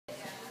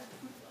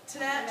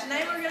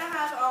Tonight we're gonna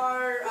have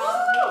our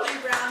weekly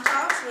brown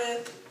talks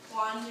with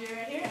Wanji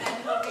right here,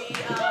 and he'll be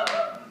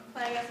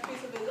playing us a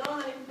piece of his own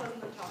that he composed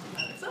and then talking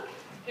about it. So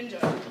enjoy.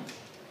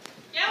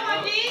 Yeah,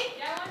 Wanji.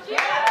 Yeah, Wanji.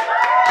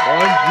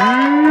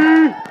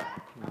 Wanji.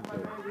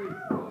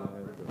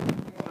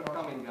 Thanks for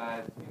coming,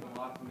 guys. It means a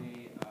lot to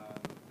me. I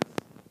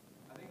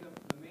think the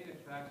main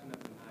attraction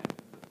of the night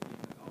is the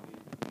piece I'll be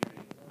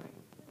hearing.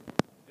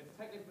 It's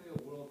technically a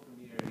world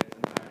premiere in its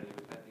entirety,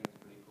 which I think is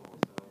pretty cool.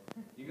 So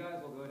you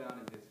guys will go down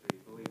in history,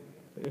 believe me.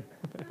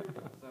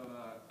 So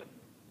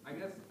I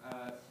guess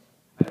I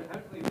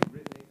haven't really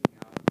written anything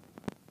out.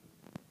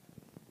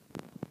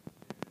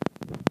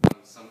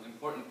 Some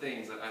important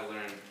things that I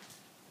learned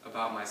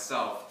about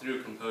myself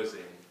through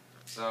composing.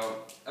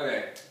 So,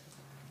 okay.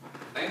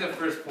 I think the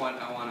first point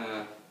I want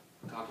to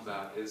talk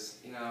about is,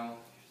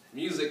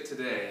 music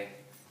today.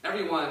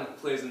 Everyone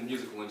plays a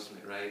musical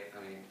instrument, right?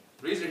 I mean,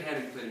 raise your hand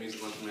if you play a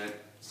musical instrument,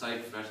 study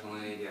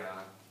professionally,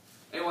 yeah.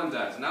 Everyone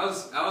does. And I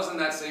was in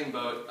that same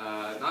boat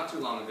not too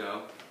long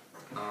ago.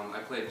 I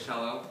played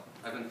cello.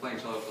 I've been playing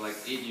cello for like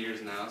 8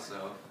 years now,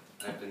 so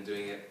I've been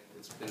doing it.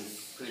 It's been a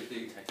pretty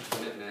big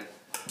commitment.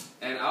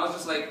 And I was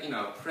just like,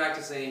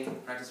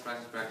 practicing, practice,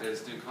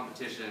 do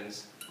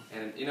competitions.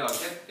 And,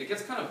 it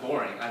gets kind of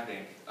boring, I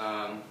think.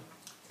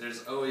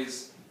 It's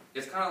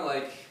kind of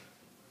like,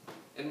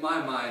 in my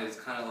mind, it's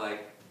kind of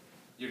like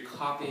you're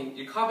copying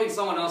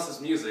someone else's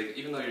music,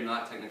 even though you're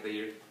not technically,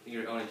 you're doing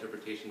your own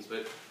interpretations,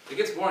 but it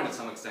gets boring to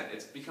some extent.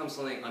 It's become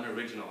something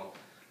unoriginal.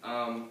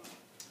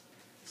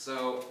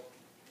 So,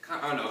 I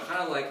don't know,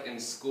 kind of like in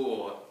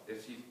school,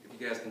 if you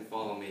guys can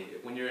follow me.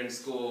 When you're in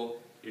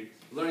school, you're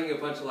learning a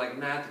bunch of like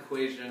math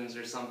equations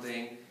or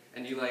something,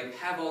 and you like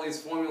have all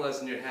these formulas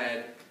in your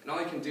head, and all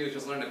you can do is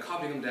just learn to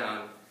copy them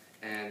down,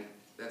 and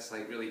that's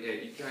like really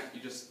it.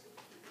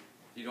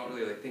 You don't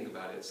really like think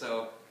about it.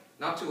 So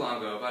not too long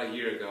ago, about a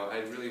year ago, I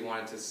really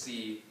wanted to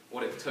see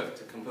what it took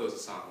to compose a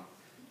song,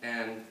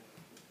 and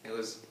it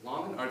was a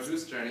long and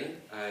arduous journey.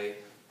 I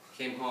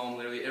came home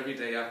literally every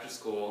day after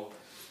school,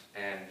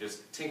 and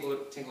just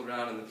tinkled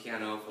around on the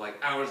piano for like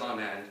hours on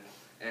end,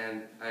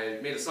 and I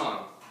made a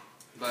song.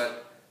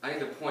 But I think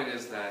the point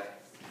is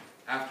that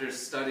after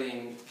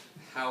studying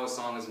how a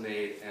song is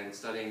made and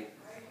studying,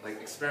 like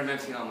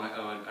experimenting on my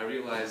own, I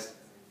realized,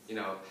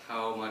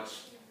 how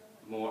much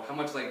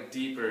like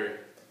deeper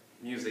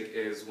music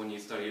is when you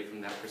study it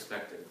from that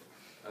perspective,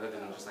 other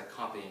than just like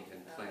copying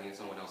and playing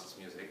someone else's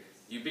music.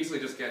 You basically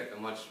just get a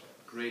much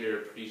greater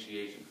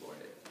appreciation for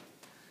it.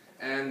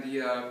 And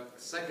the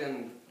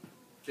second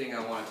thing I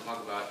want to talk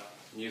about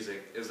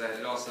music is that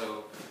it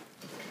also,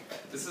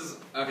 this is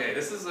a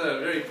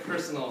very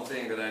personal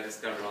thing that I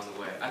discovered on the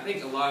way. I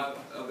think a lot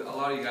of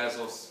you guys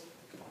will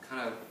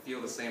kind of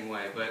feel the same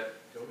way, but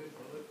Go in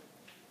poet.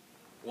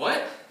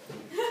 What?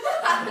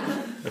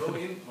 Go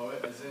in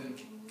poet, as in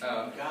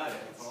got it.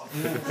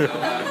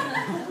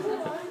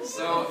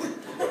 So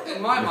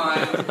in my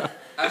mind,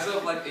 as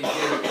of like a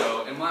year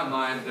ago, in my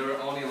mind there were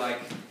only like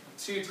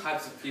two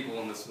types of people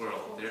in this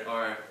world. There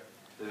are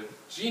the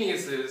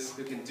geniuses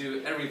who can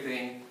do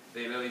everything.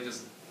 It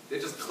just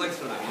clicks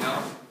for them,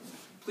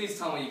 Please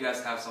tell me you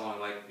guys have someone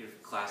like your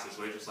classes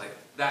where you're just like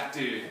that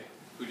dude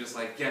who just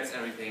like gets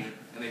everything,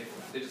 and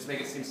they just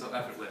make it seem so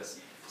effortless.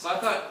 So I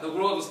thought the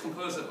world was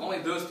composed of only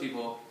those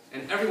people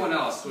and everyone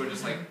else who are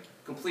just like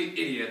complete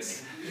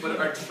idiots, but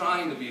are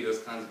trying to be those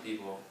kinds of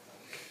people.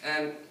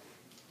 And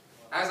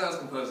as I was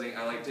composing,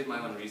 I did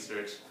my own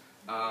research.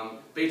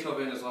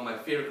 Beethoven is one of my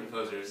favorite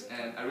composers,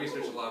 and I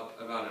researched a lot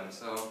about him.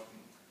 So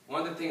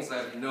one of the things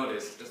I've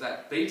noticed is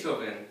that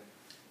Beethoven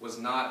was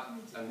not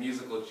a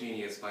musical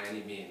genius by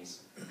any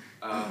means.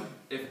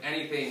 If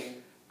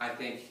anything, I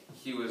think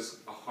he was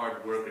a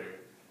hard worker,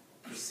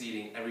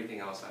 preceding everything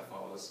else that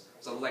follows.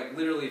 So like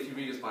literally, if you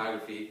read his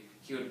biography,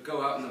 he would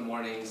go out in the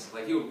mornings,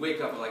 he would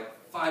wake up at like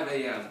 5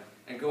 a.m.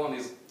 and go on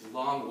these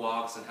long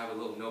walks and have a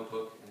little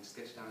notebook and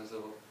sketch down his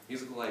little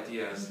musical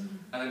ideas,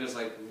 and then just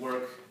like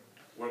work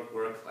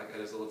like at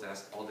his little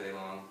desk all day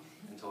long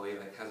until he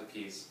like has a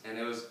piece. And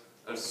it was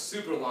a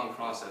super long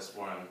process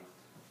for him,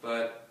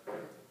 but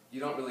you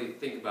don't really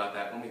think about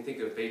that. When we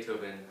think of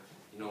Beethoven,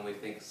 you normally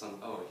think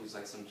he's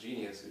like some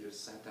genius who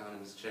just sat down in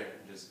his chair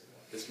and just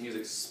this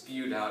music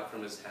spewed out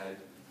from his head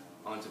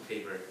onto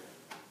paper.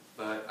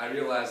 But I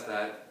realized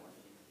that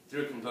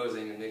through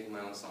composing and making my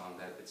own song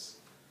that it's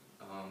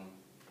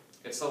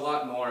a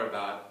lot more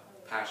about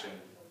passion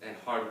and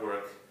hard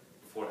work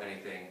before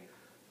anything.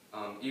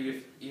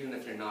 Even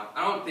if you're not,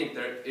 I don't think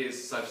there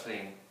is such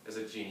thing as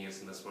a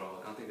genius in this world.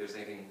 I don't think there's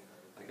anything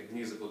like a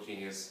musical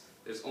genius.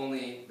 There's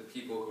only the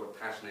people who are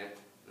passionate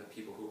and the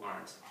people who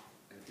aren't.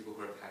 And the people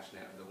who are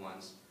passionate are the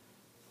ones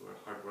who are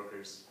hard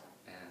workers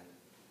and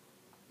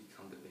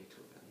become the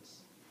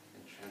Beethovens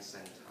and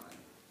transcend time.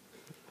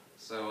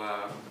 So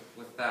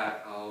with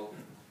that,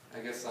 I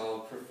guess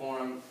I'll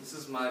perform. This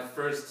is my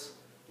first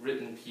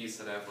written piece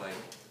that I've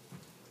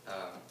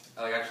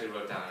I actually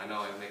wrote down. I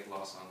know I make a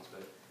lot of songs,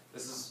 but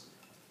this is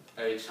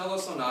a cello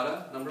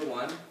sonata, number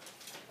 1,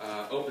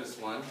 opus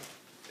 1,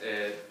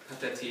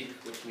 Pathétique,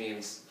 which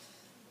means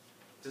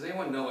does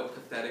anyone know what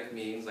pathetic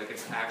means? Like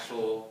its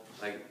actual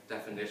like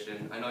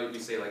definition? I know you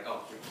say like,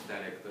 oh, you're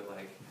pathetic, but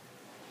like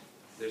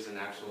there's an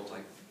actual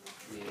like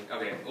meaning.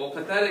 Okay, well,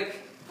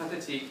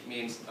 pathétique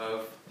means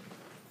of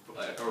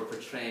or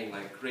portraying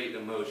like great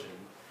emotion.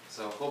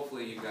 So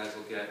hopefully you guys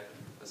will get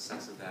a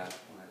sense of that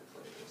when I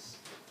play this.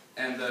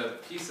 And the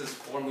piece is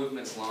 4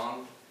 movements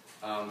long.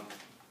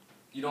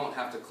 You don't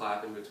have to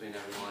clap in between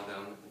every one of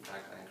them. In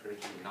fact, I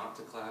encourage you not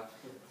to clap.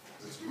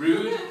 It's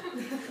rude,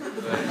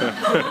 but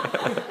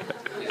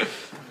yeah.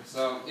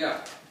 So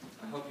yeah,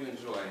 I hope you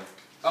enjoy.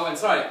 Oh, and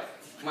sorry,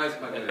 my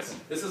goodness.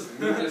 This is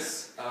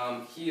Lucas.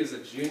 He is a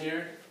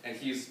junior, and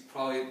he's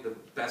probably the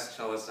best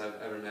cellist I've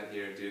ever met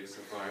here at Duke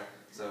so far.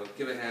 So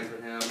give a hand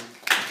for him.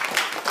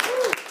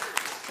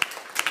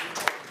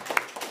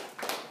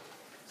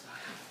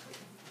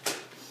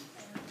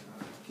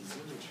 Can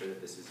someone make sure that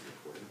this is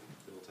recording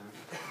the whole time?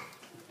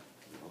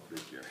 All 3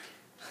 here.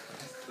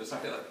 There's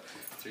probably like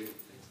 3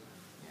 things.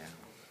 Yeah.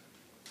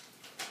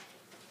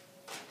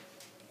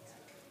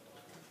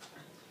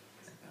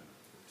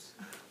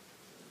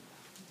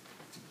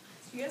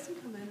 You guys can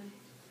come in and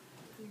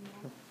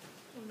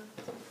oh, no.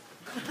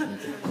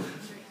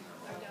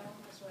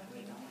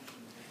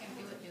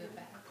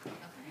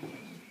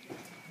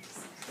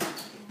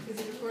 Is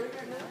it recording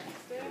right now?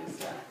 Yeah.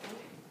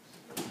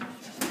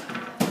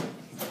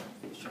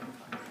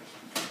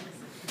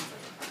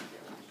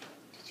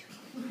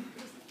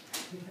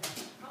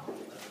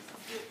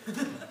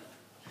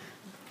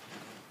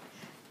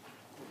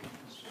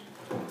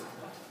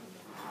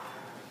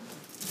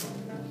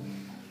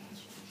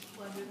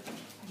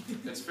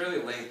 It's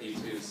fairly lengthy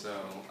too, so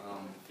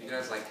if you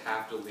guys like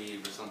have to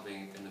leave or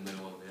something in the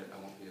middle of it, I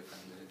won't be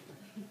offended.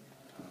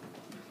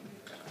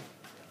 Yeah.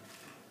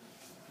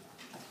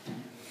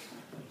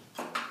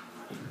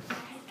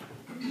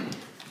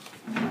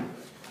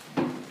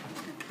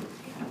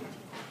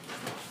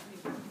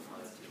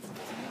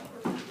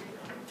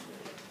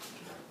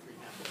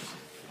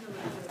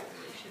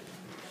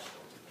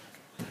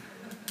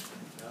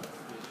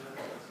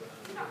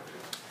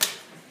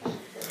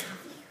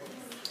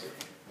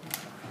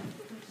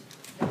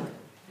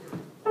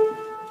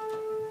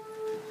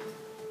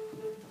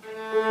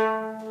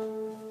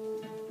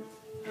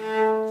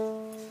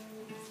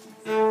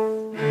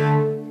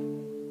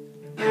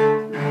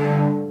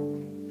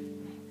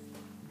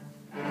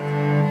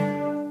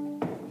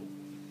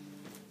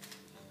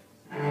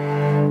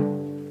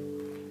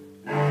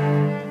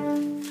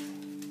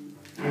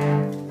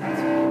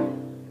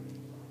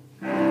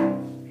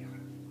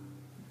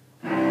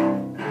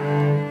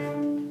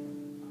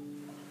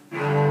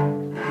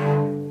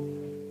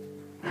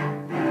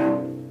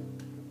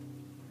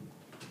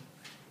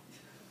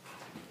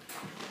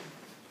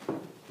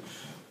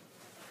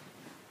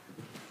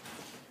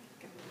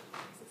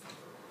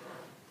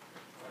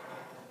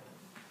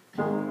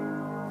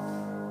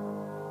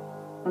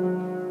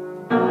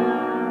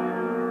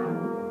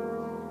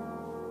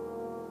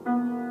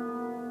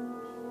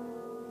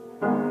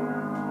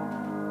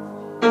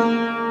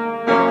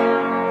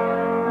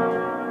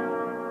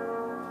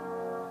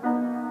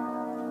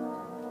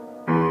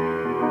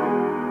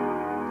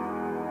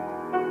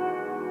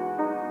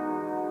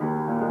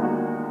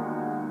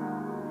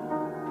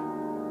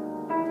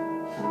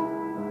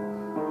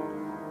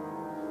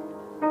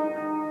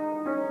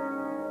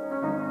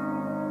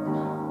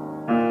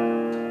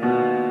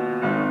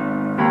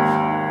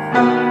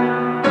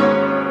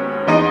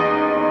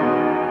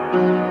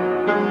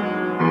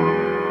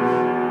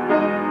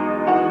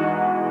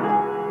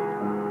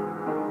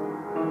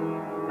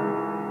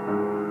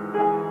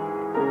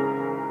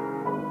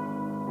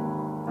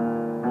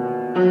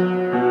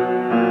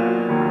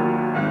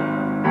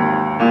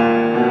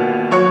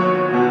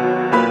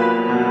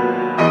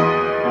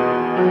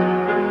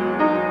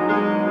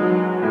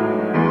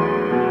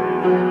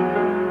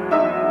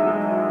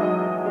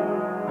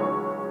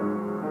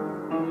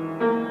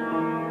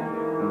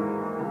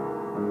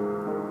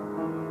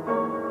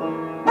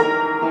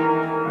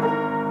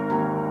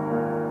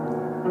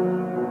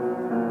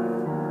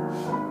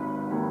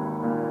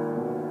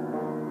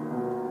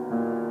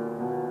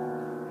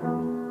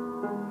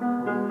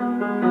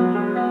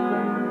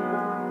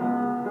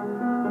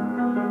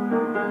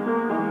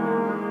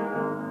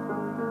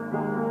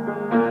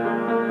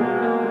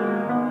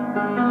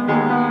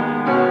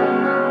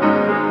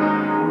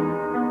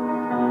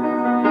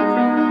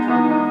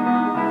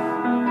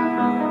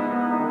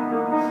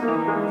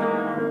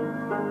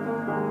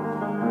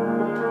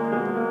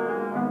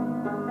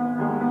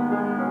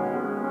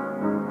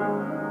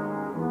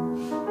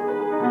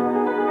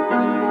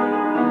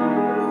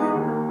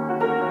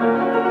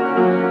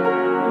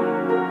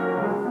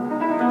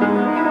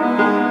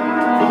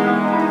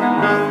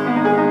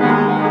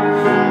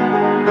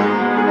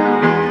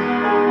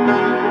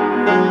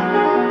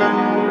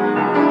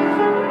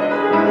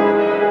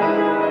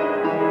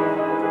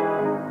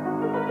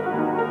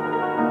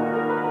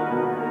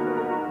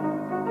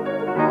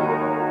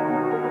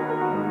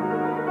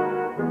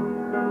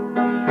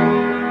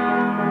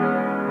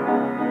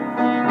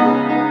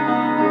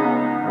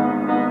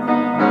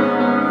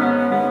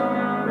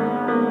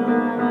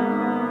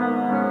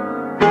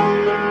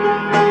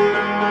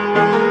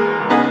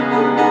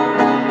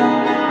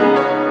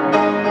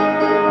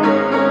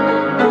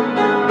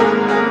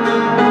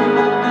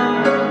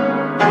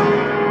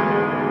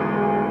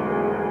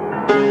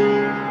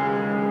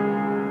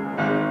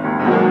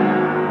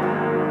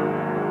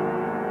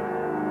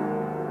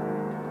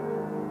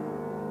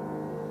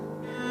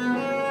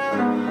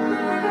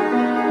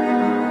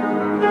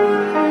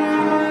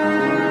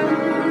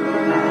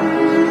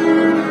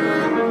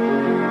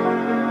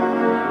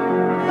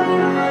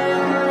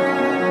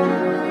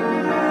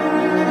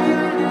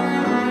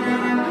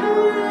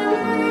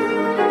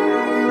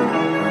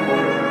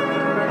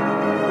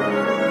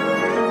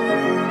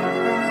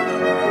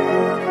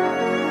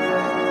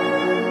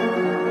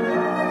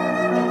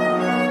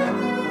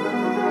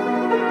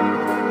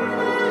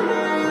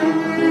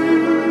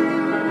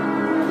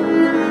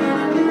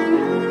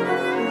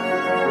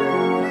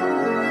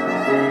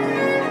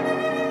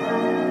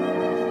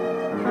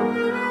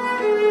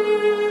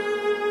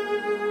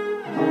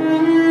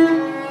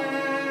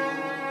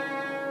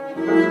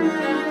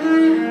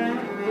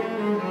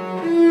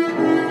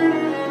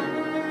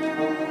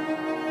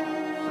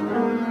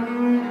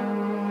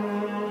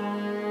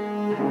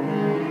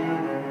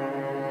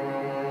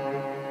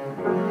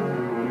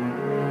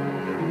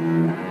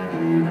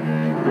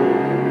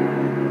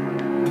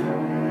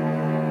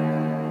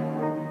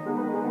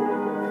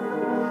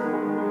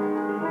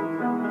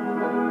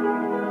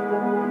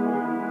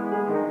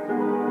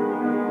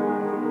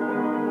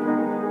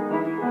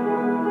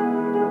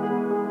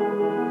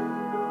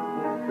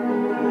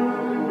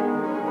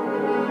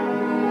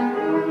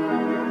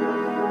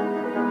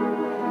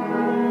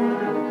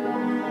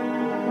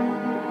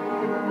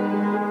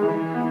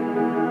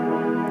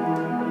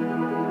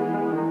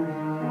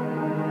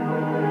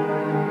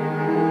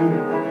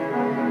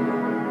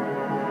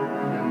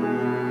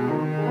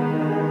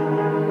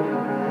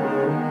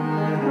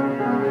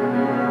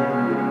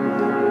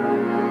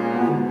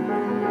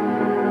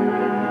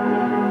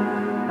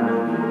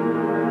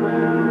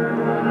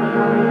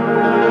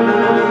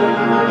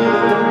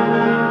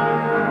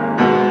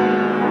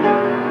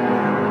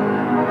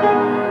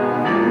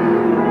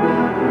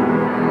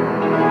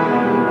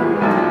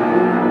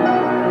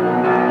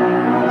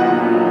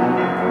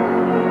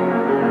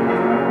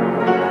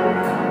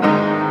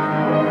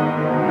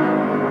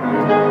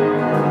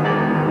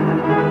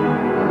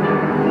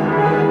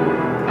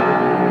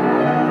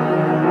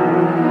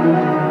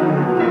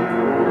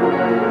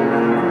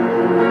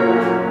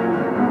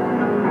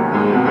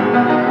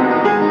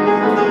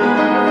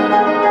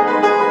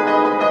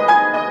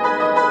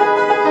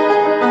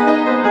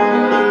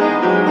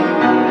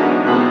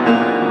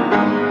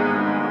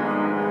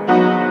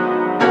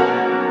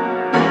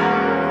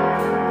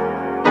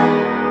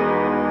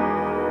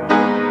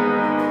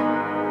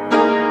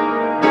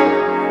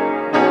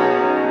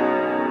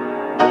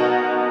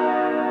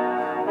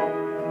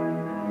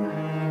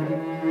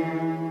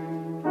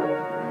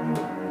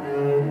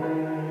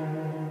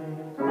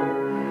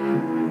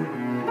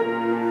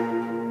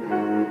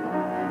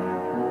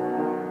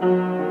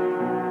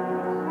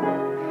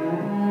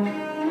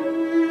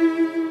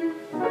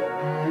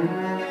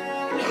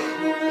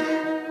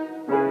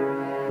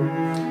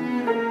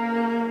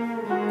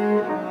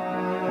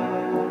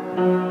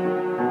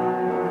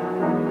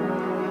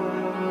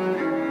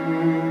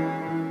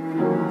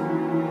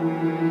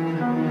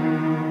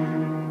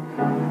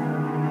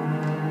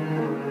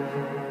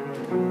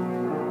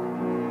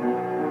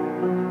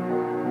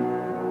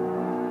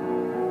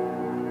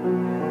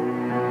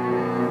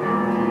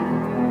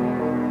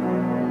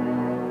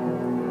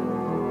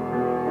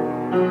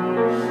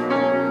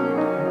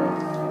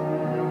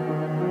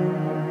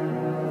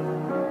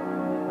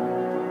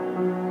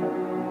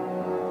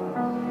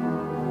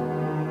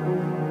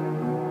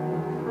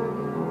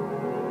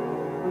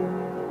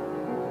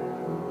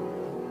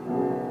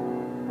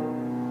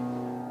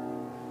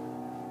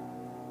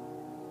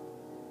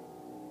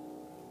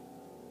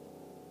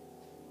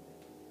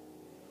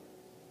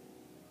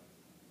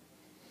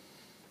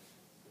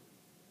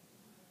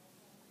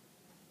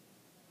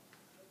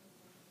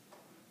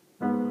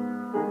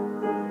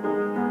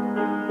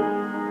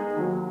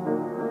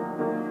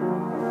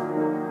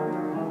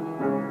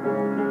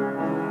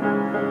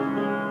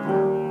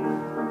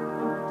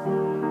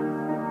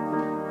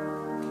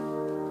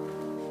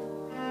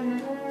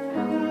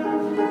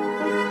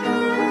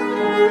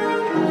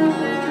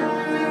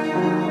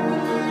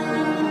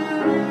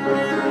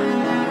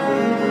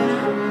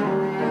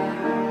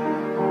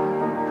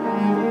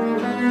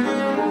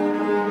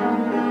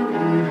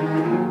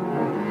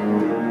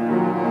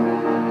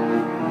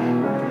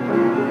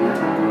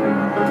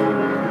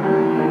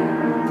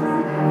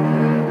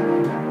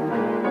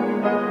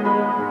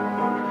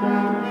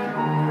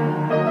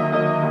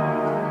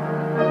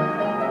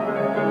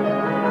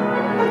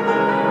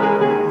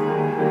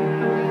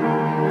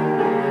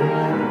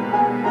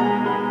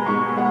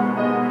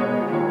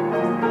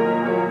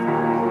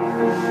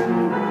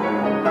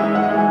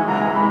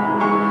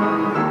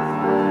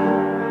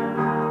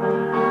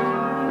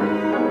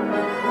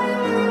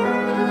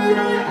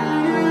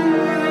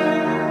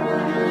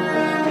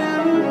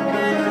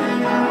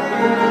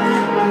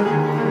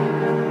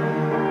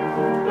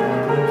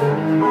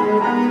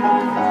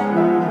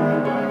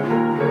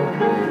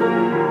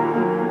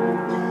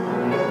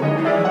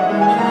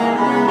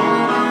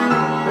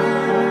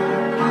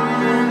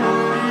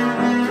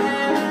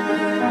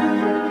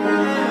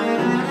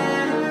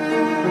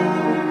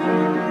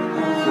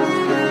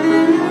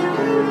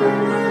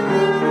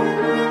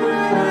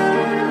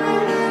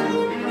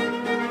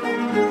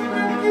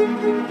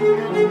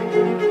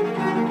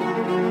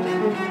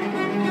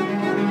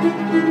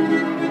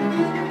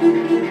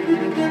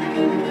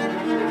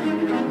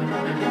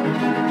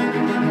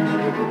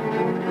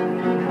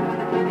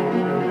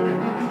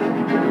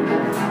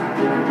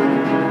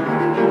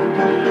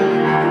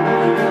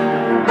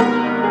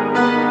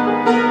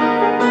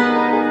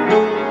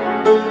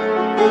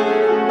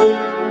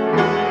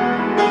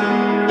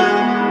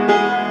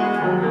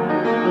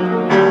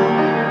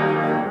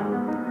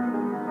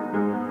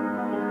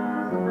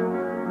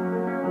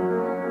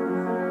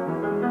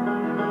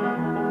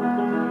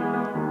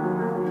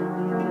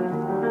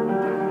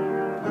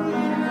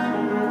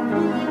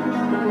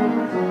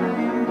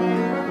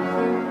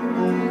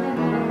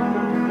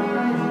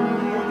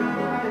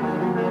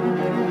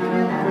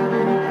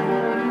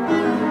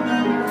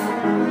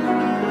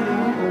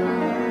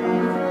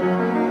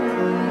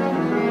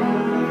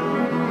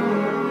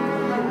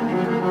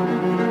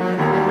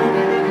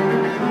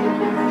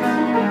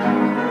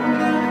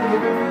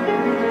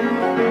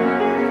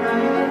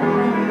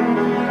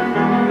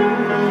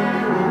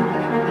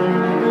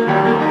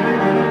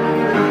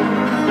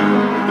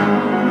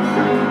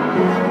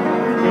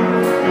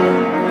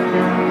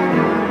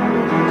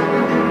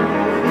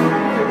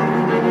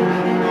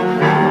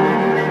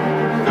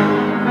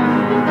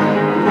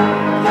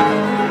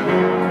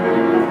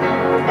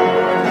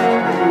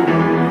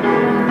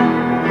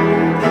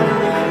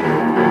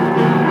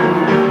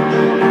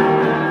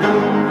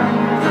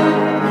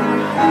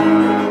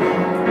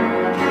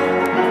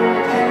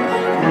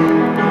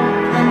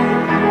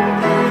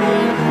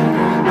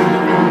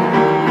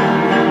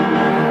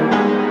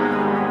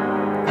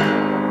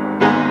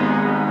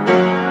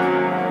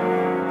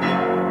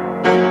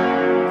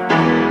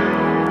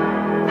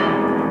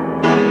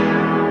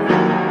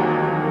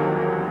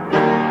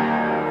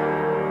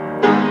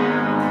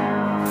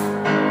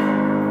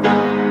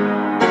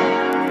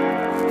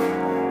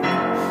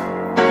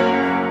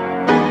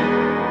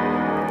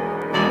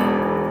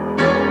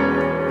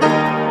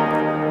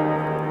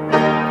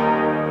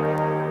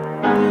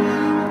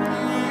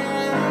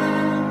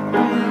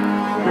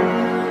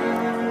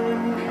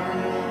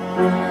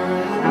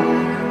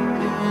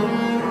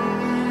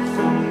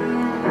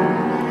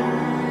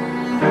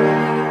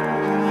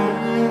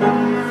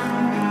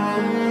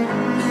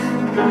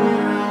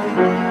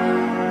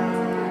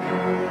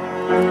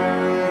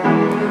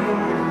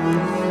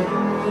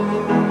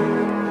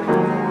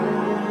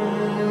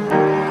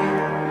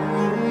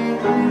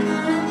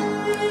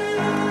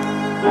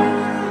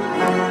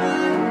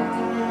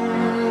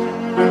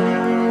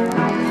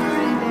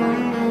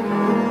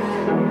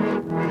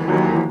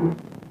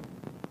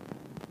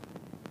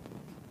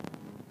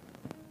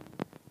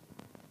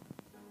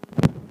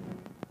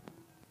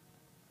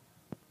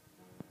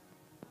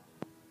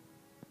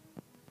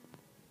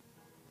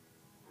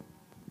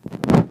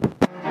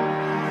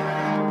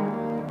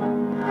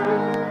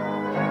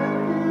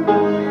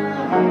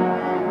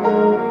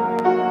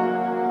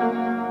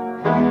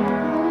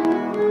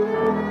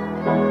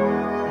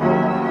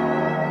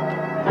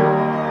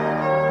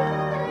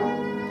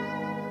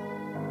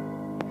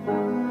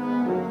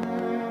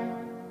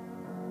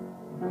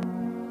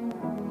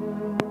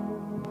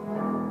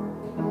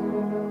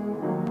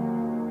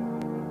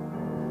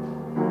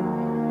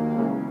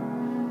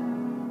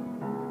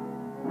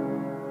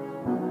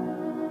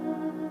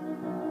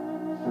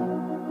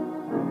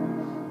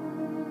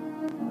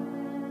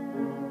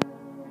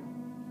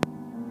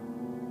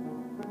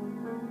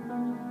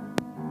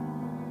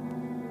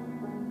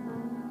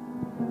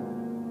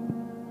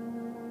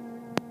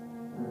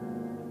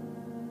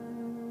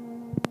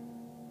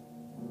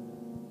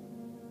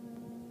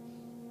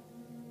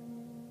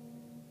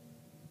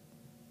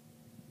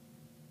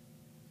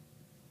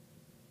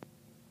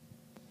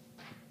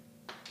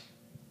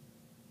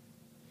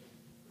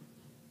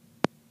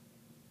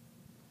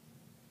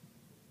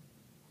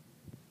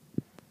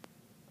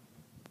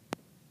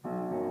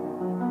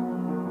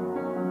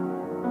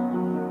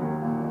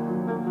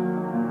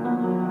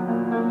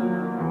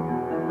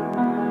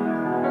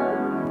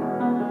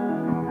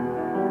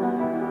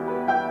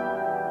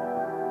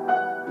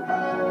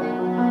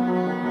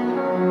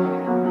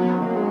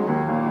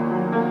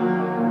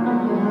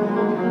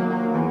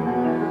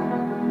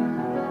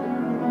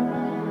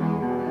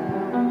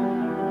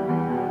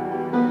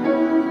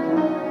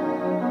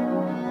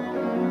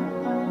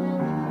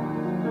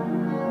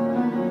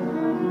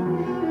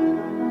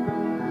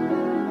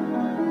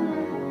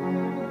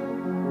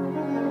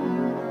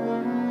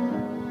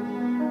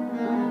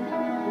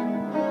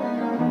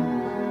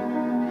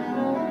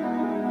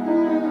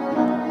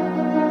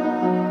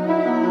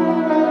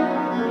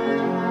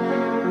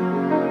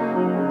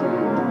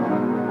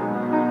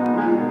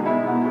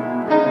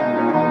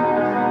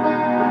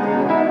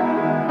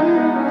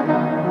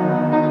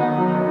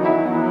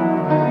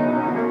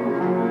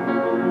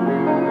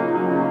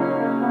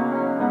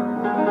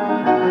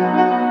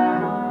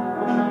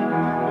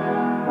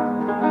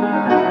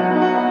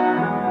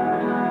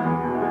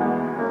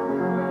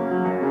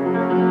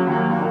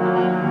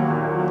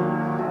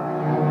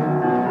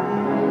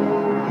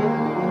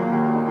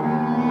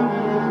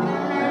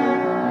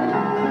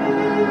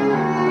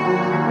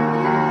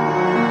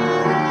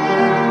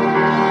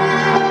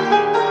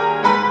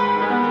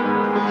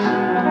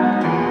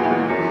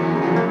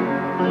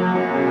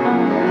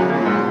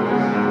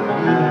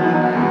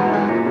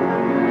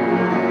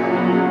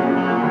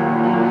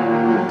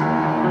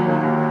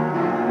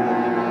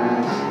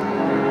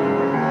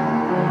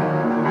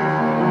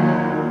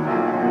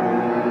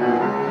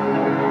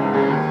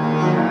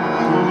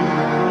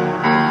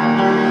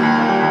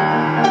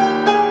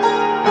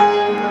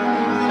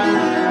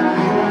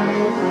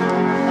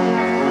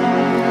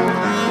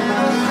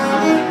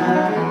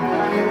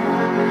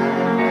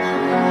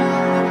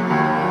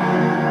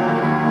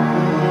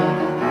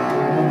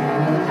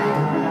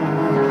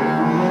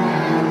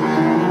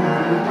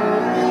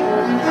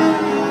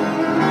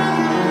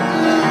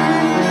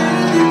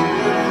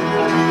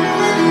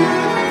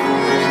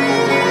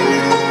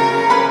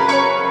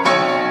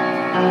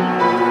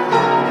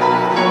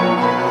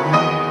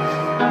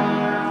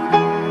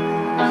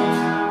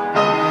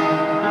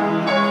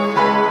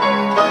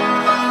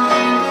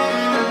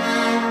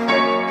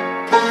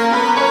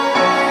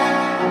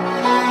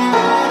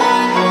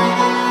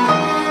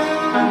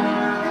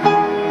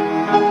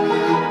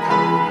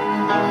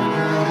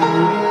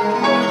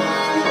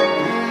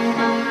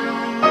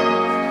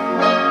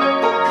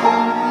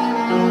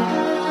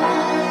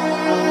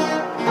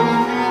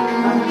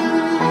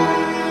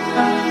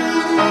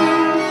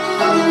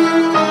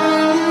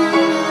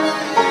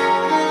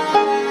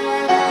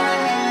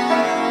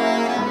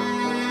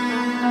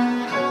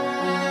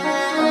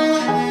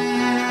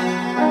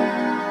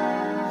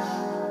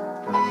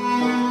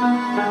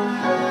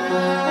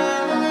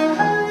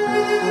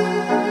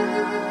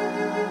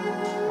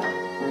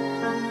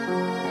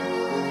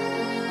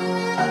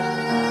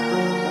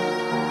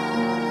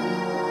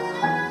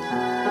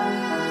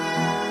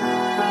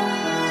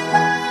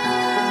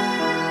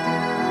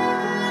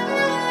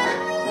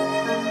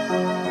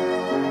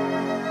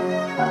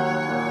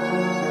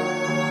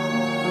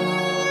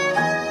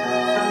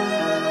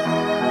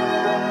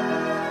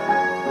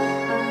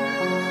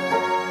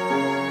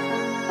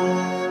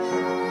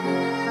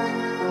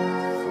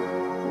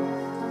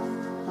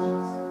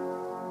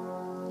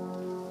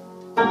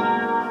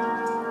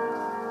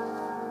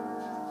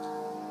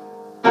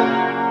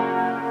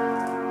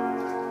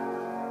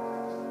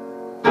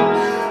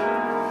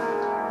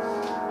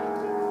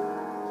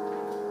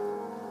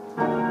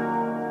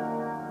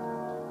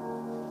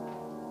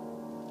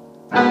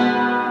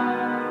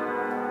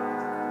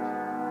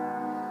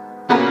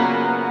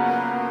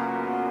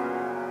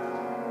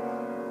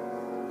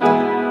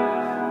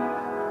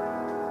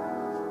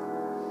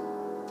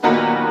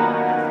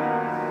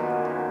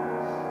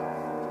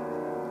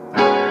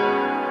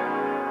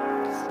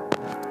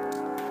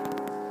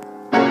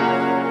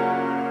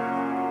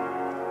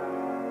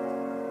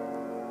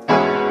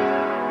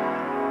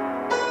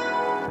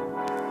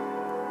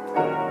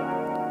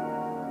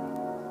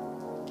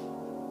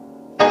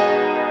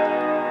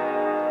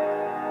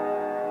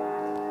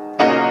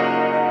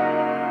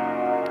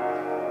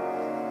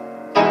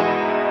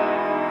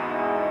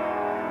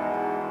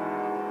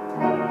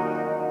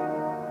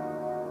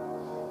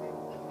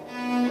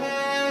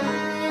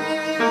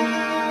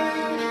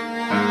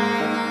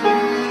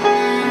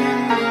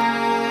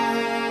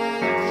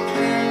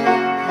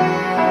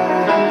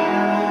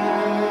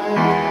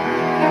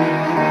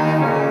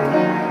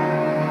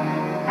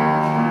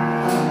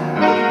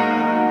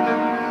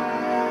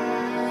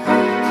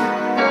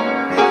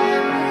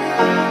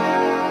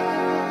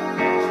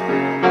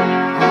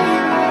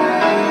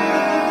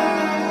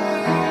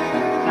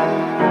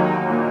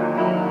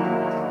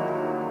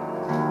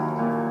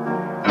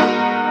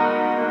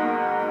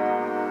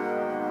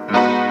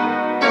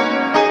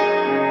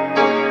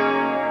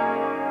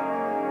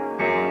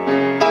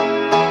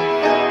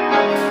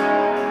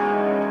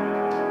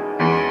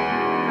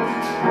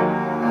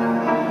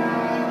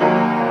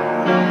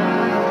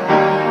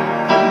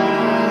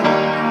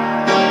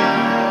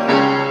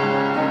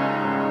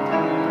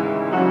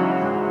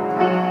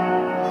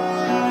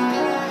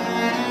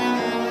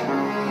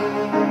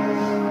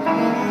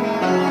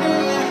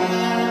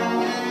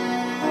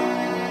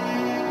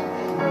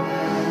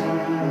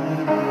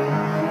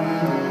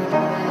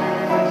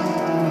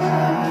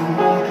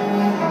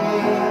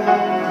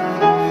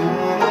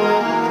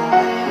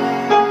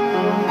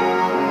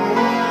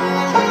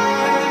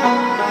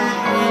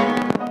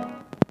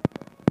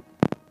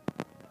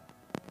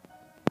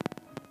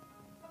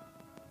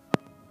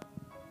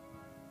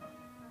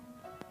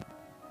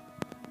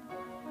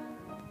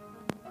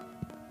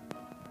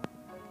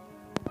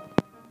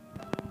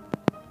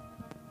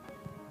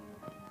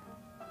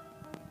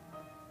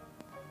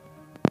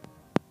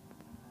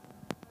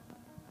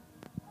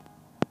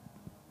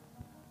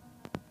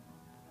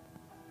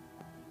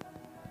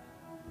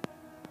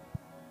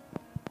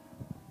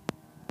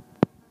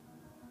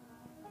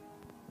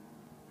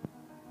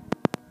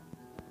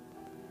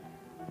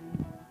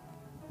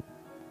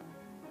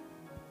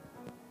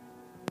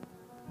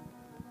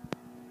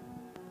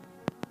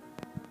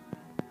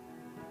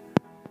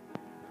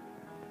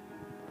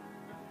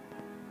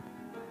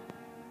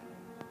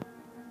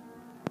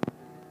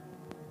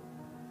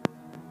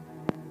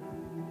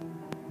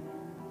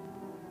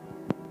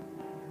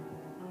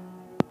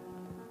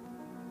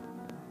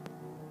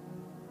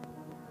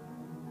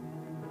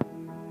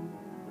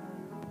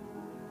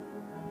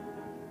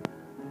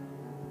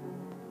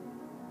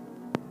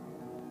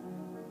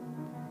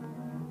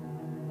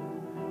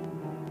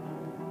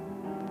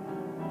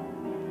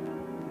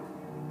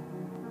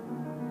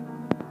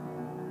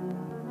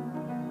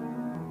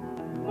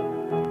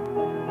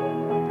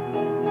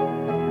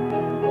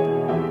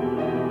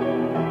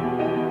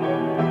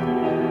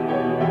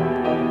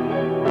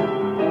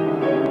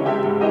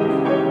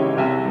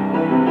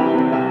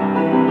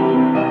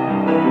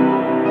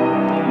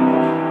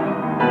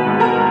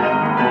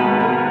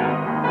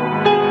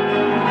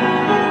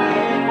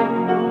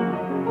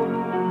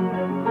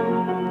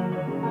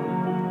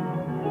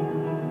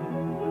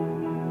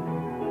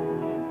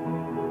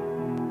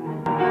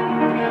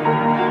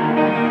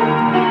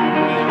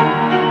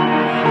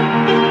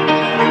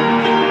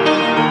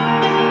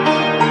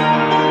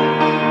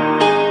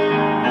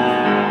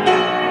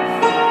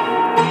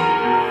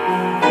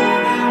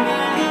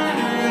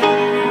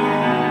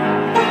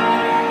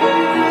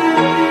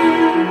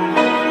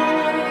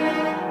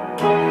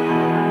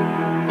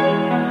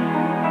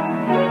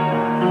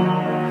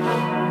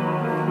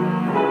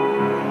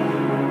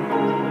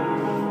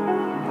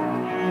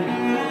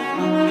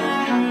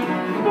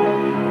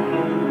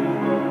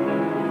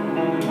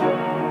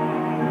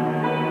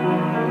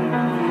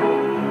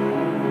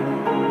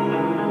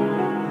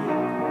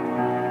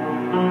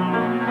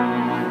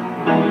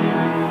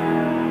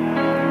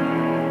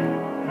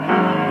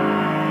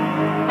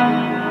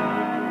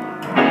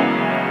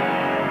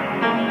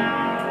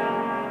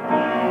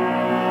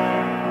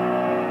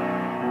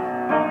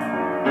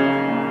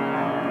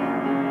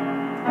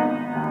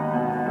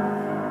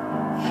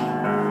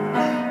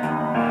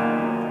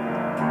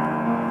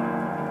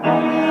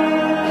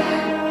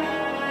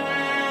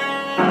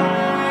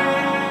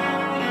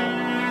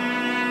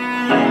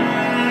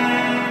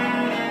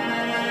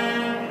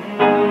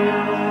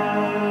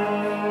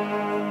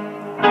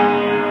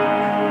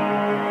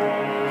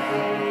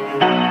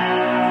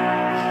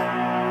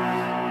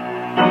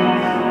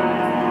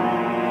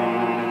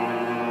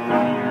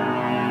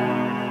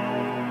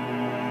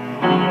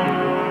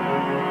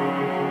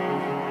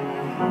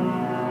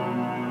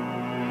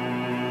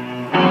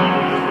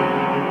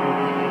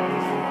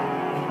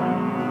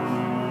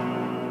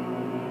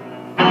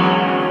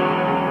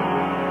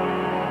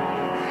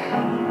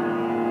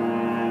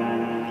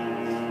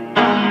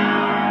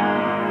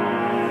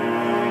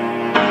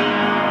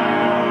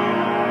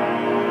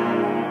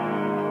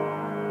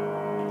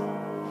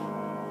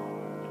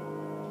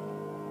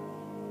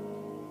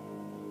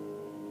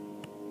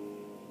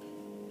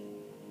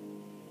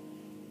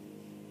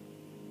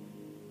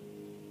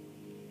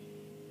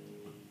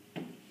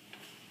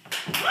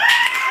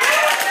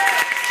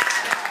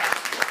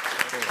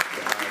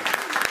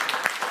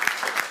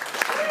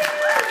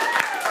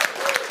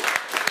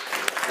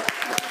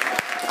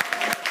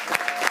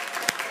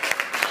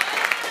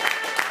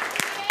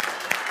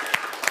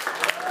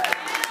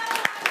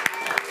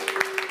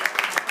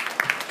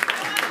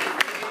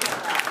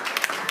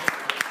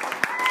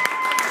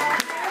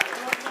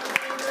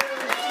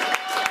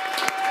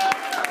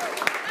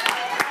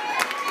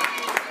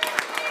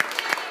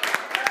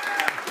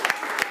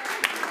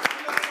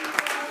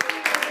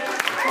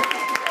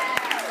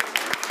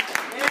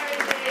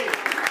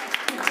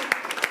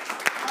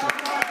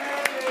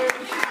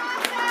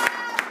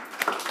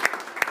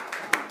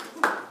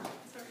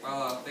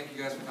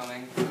 guys for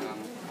coming.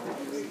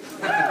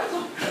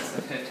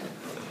 That's it.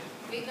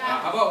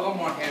 How about one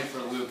more hand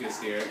for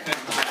Lucas here?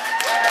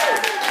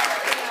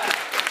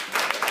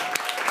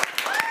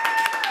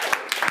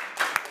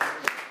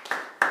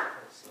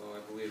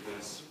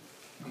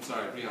 I'm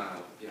sorry,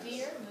 Brianna. Yes. Do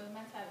your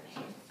movements have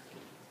names?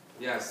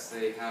 Yes,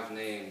 they have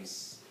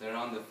names. They're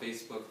on the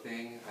Facebook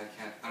thing. I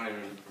don't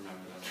even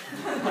remember them.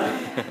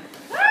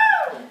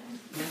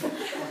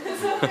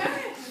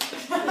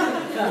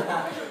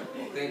 Well,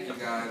 thank you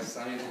guys.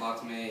 That means a lot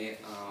to me.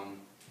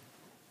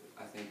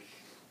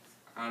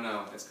 I don't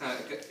know.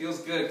 It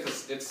feels good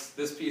because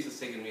this piece has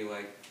taken me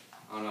like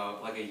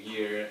a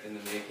year in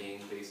the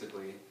making,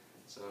 basically.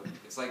 So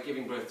it's like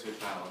giving birth to a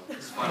child.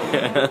 It's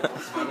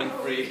finally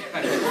free.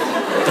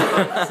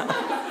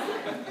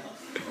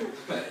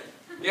 But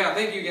yeah,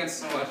 thank you again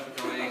so much for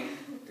coming.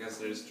 I guess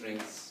there's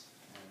drinks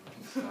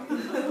and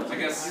stuff. I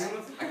guess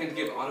I can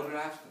give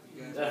autographs.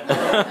 You guys.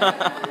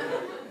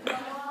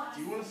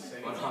 Do you want to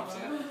sing? What hops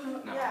in?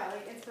 No. Yeah,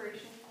 like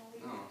inspiration.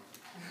 No.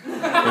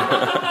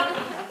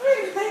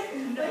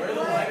 Where are the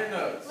liner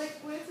notes? Like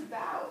what it's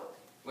about.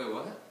 Wait,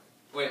 what?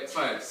 Wait,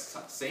 sorry.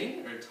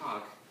 Sing or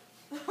talk?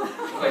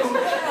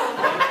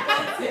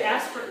 They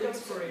asked for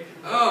inspiration.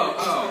 Oh.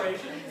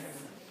 Inspiration.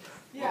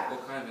 Yeah.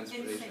 What kind of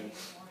inspiration?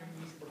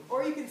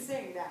 Or you can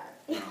sing that.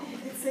 No. You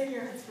can sing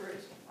your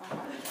inspiration.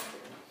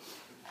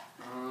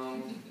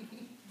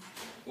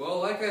 Well,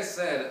 like I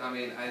said,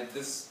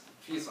 this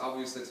piece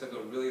obviously took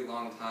a really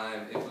long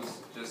time. It was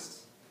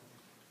just,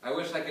 I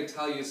wish I could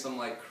tell you some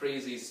like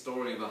crazy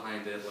story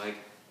behind it, like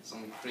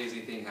some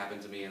crazy thing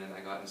happened to me and then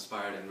I got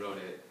inspired and wrote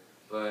it.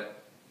 But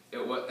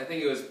I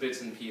think it was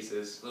bits and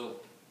pieces,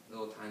 little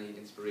tiny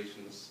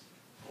inspirations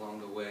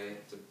along the way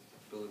to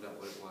build up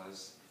what it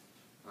was.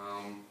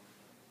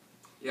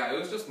 Yeah, it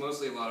was just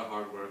mostly a lot of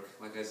hard work,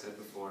 like I said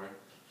before.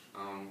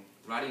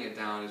 Writing it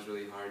down is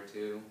really hard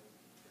too,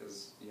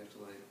 because you have to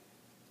like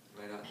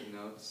write out the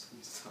notes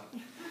and stuff.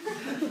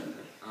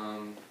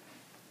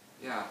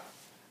 Yeah,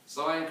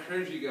 so I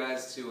encourage you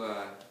guys to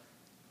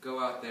go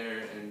out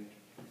there and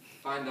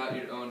find out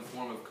your own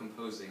form of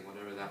composing,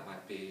 whatever that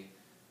might be.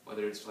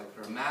 Whether it's like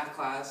for a math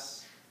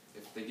class,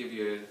 if they give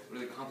you a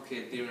really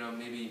complicated theorem,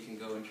 maybe you can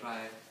go and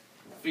try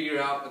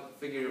figure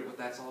what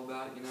that's all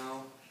about, you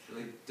know?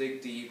 Really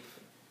dig deep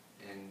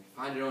and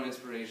find your own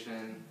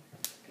inspiration,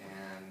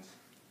 and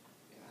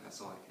yeah, that's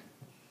all I can.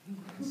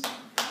 Thanks.